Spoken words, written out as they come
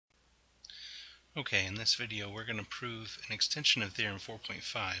Okay, in this video we're going to prove an extension of Theorem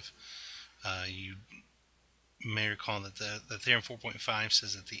 4.5. You may recall that the Theorem 4.5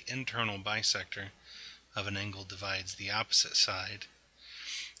 says that the internal bisector of an angle divides the opposite side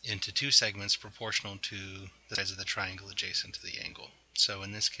into two segments proportional to the sides of the triangle adjacent to the angle. So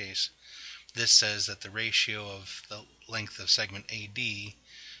in this case, this says that the ratio of the length of segment AD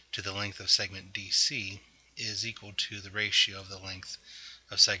to the length of segment DC is equal to the ratio of the length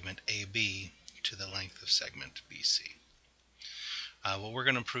of segment AB to the length of segment BC. What we're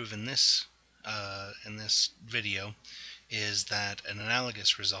going to prove in this video is that an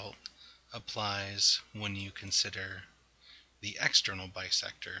analogous result applies when you consider the external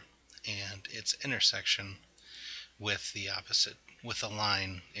bisector and its intersection with the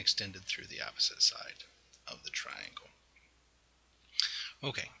line extended through the opposite side of the triangle.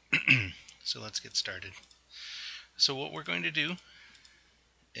 Okay, so let's get started. So what we're going to do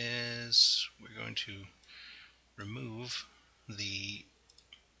is we're going to remove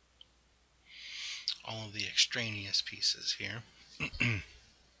all of the extraneous pieces here.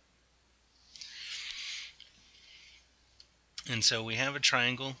 And so we have a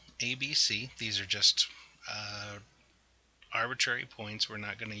triangle ABC. These are just arbitrary points. We're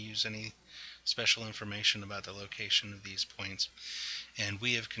not going to use any special information about the location of these points. And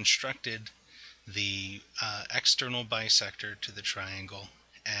we have constructed the external bisector to the triangle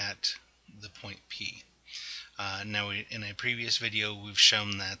at the point P. Now, in a previous video, we've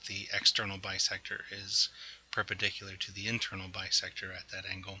shown that the external bisector is perpendicular to the internal bisector at that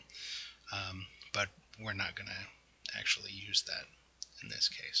angle, but we're not going to actually use that in this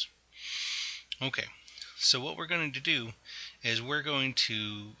case. Okay, so what we're going to do is we're going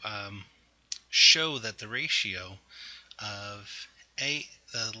to show that the ratio of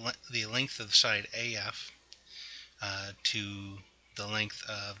the length of side AF to the length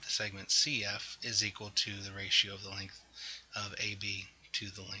of the segment CF is equal to the ratio of the length of AB to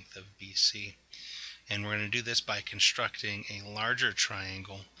the length of BC. And we're going to do this by constructing a larger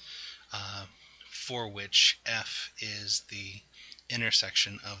triangle for which F is the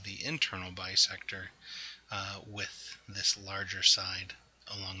intersection of the internal bisector with this larger side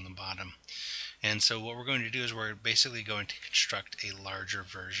along the bottom. And so what we're going to do is we're basically going to construct a larger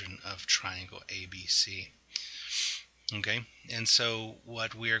version of triangle ABC. Okay, and so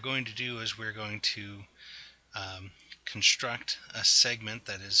what we are going to do is we're going to construct a segment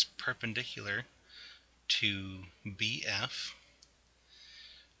that is perpendicular to BF,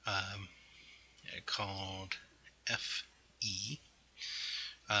 called FE,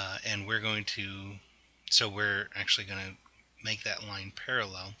 and we're actually going to make that line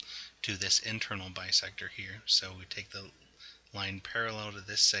parallel to this internal bisector here. So we take the line parallel to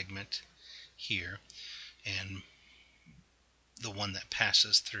this segment here, and the one that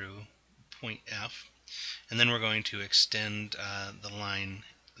passes through point F, and then we're going to extend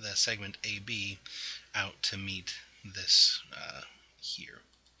the segment AB out to meet this here.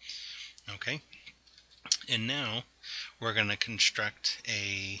 Okay, and now we're going to construct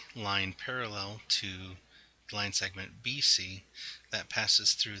a line parallel to the line segment BC that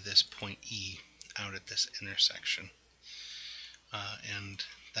passes through this point E out at this intersection, and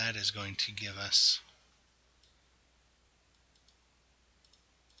that is going to give us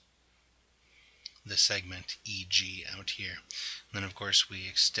the segment EG out here. And then of course we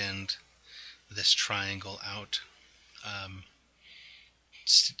extend this triangle out,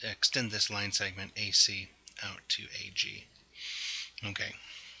 extend this line segment AC out to AG. Okay,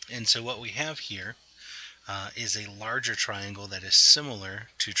 and so what we have here is a larger triangle that is similar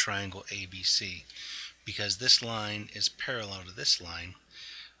to triangle ABC. Because this line is parallel to this line,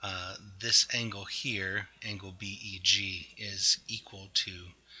 this angle here, angle BEG, is equal to,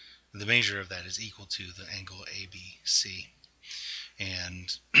 the measure of that is equal to the angle ABC.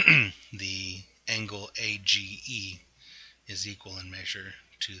 And the angle AGE is equal in measure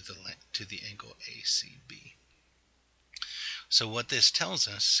to the angle ACB. So what this tells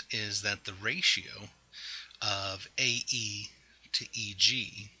us is that the ratio of AE to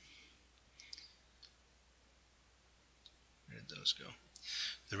EG, where did those go?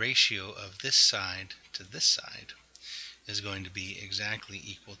 The ratio of this side to this side is going to be exactly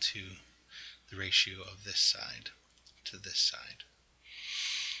equal to the ratio of this side to this side.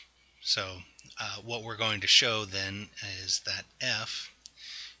 So what we're going to show then is that F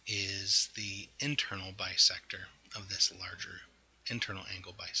is the internal bisector of this larger, internal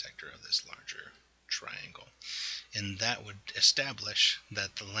angle bisector of this larger triangle. And that would establish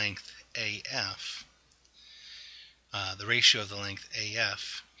that the length AF, the ratio of the length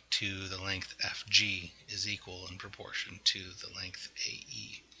AF to the length FG is equal in proportion to the length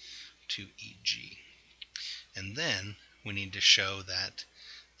AE to EG. And then we need to show that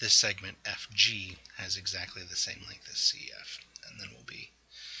this segment FG has exactly the same length as CF, and then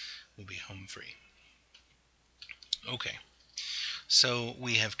we'll be home free. Okay, so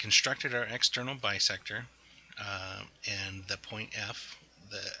we have constructed our external bisector and the point F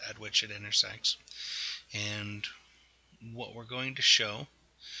at which it intersects, and what we're going to show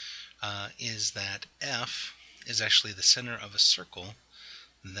is that F is actually the center of a circle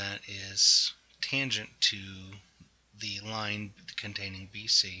that is tangent to the line containing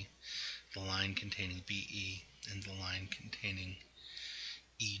BC, the line containing BE, and the line containing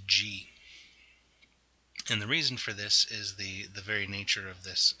EG. And the reason for this is the very nature of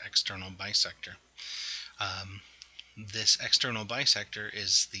this external bisector. This external bisector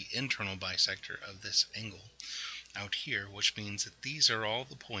is the internal bisector of this angle out here, which means that these are all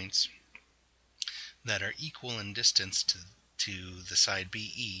the points that are equal in distance to the side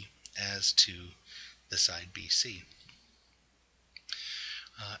BE as to the side BC.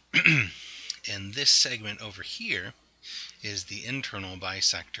 And this segment over here is the internal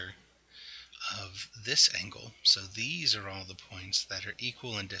bisector of this angle. So these are all the points that are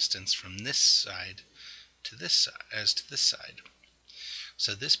equal in distance from this side to this side, as to this side.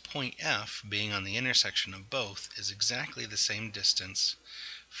 So this point F, being on the intersection of both, is exactly the same distance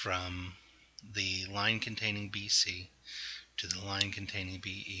from the line containing BC to the line containing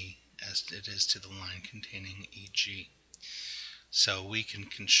BE as it is to the line containing EG. So we can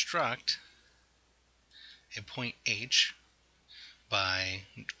construct a point H by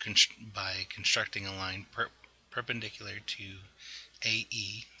constructing a line perpendicular to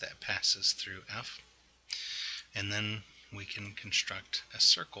AE that passes through F, and then we can construct a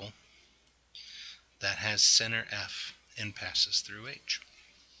circle that has center F and passes through H.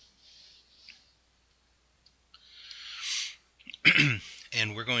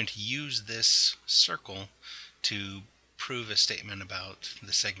 And we're going to use this circle to prove a statement about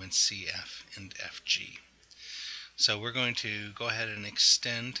the segments CF and FG. So we're going to go ahead and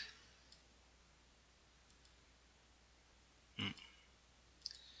extend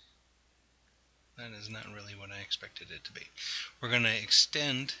that is not really what I expected it to be. We're going to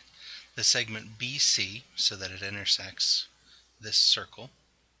extend the segment BC so that it intersects this circle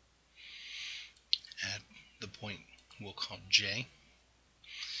at the point we'll call J.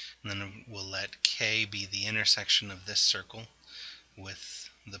 And then we'll let K be the intersection of this circle with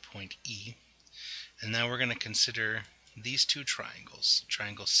the point E. And now we're going to consider these two triangles,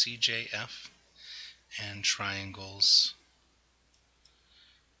 triangle CJF and triangles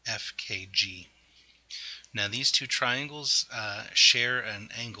FKG. Now these two triangles share an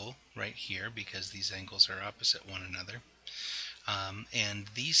angle right here because these angles are opposite one another. And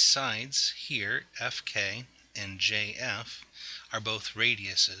these sides here, FK and JF, are both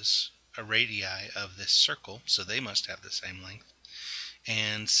radii of this circle, so they must have the same length.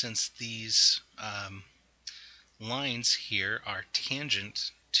 And since these lines here are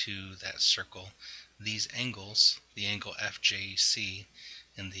tangent to that circle, these angles, the angle FJC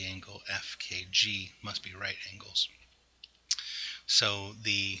and the angle FKG, must be right angles. So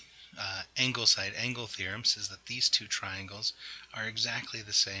the angle-side angle theorem says that these two triangles are exactly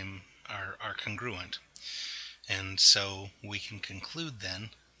the same, are congruent. And so we can conclude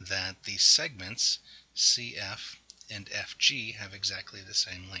then that the segments CF and FG have exactly the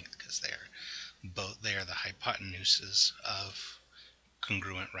same length because they are the hypotenuses of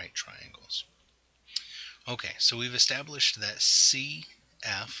congruent right triangles. Okay, so we've established that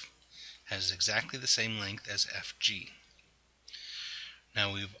CF has exactly the same length as FG.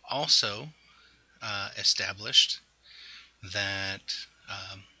 Now we've also established that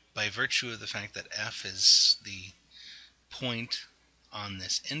by virtue of the fact that F is the point on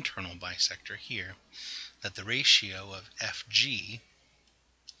this internal bisector here, that the ratio of FG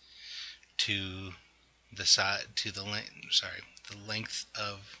to the side to the length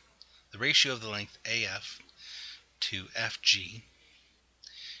of the ratio of the length AF to FG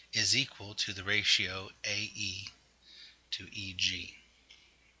is equal to the ratio AE to EG.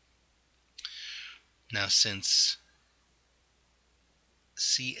 Now since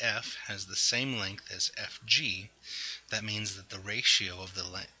CF has the same length as FG, that means that the ratio of the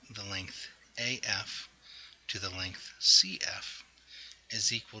length AF to the length CF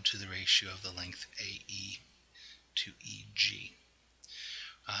is equal to the ratio of the length AE to EG,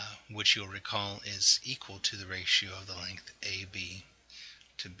 which you'll recall is equal to the ratio of the length AB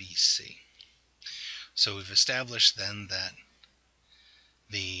to BC. So we've established then that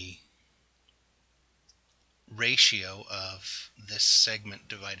the ratio of this segment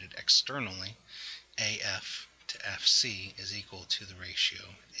divided externally, AF to FC, is equal to the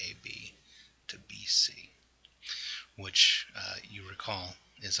ratio AB to BC. which you recall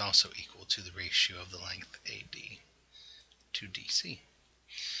is also equal to the ratio of the length AD to DC.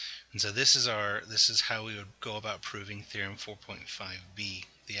 And so this is how we would go about proving Theorem 4.5b.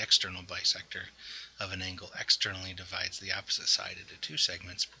 The external bisector of an angle externally divides the opposite side into two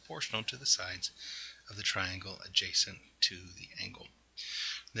segments proportional to the sides of the triangle adjacent to the angle.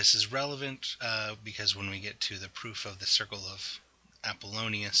 This is relevant because when we get to the proof of the circle of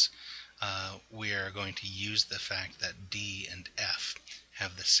Apollonius, we are going to use the fact that D and F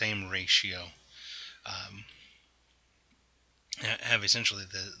have the same ratio, have essentially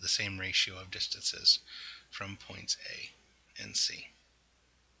the same ratio of distances from points A and C.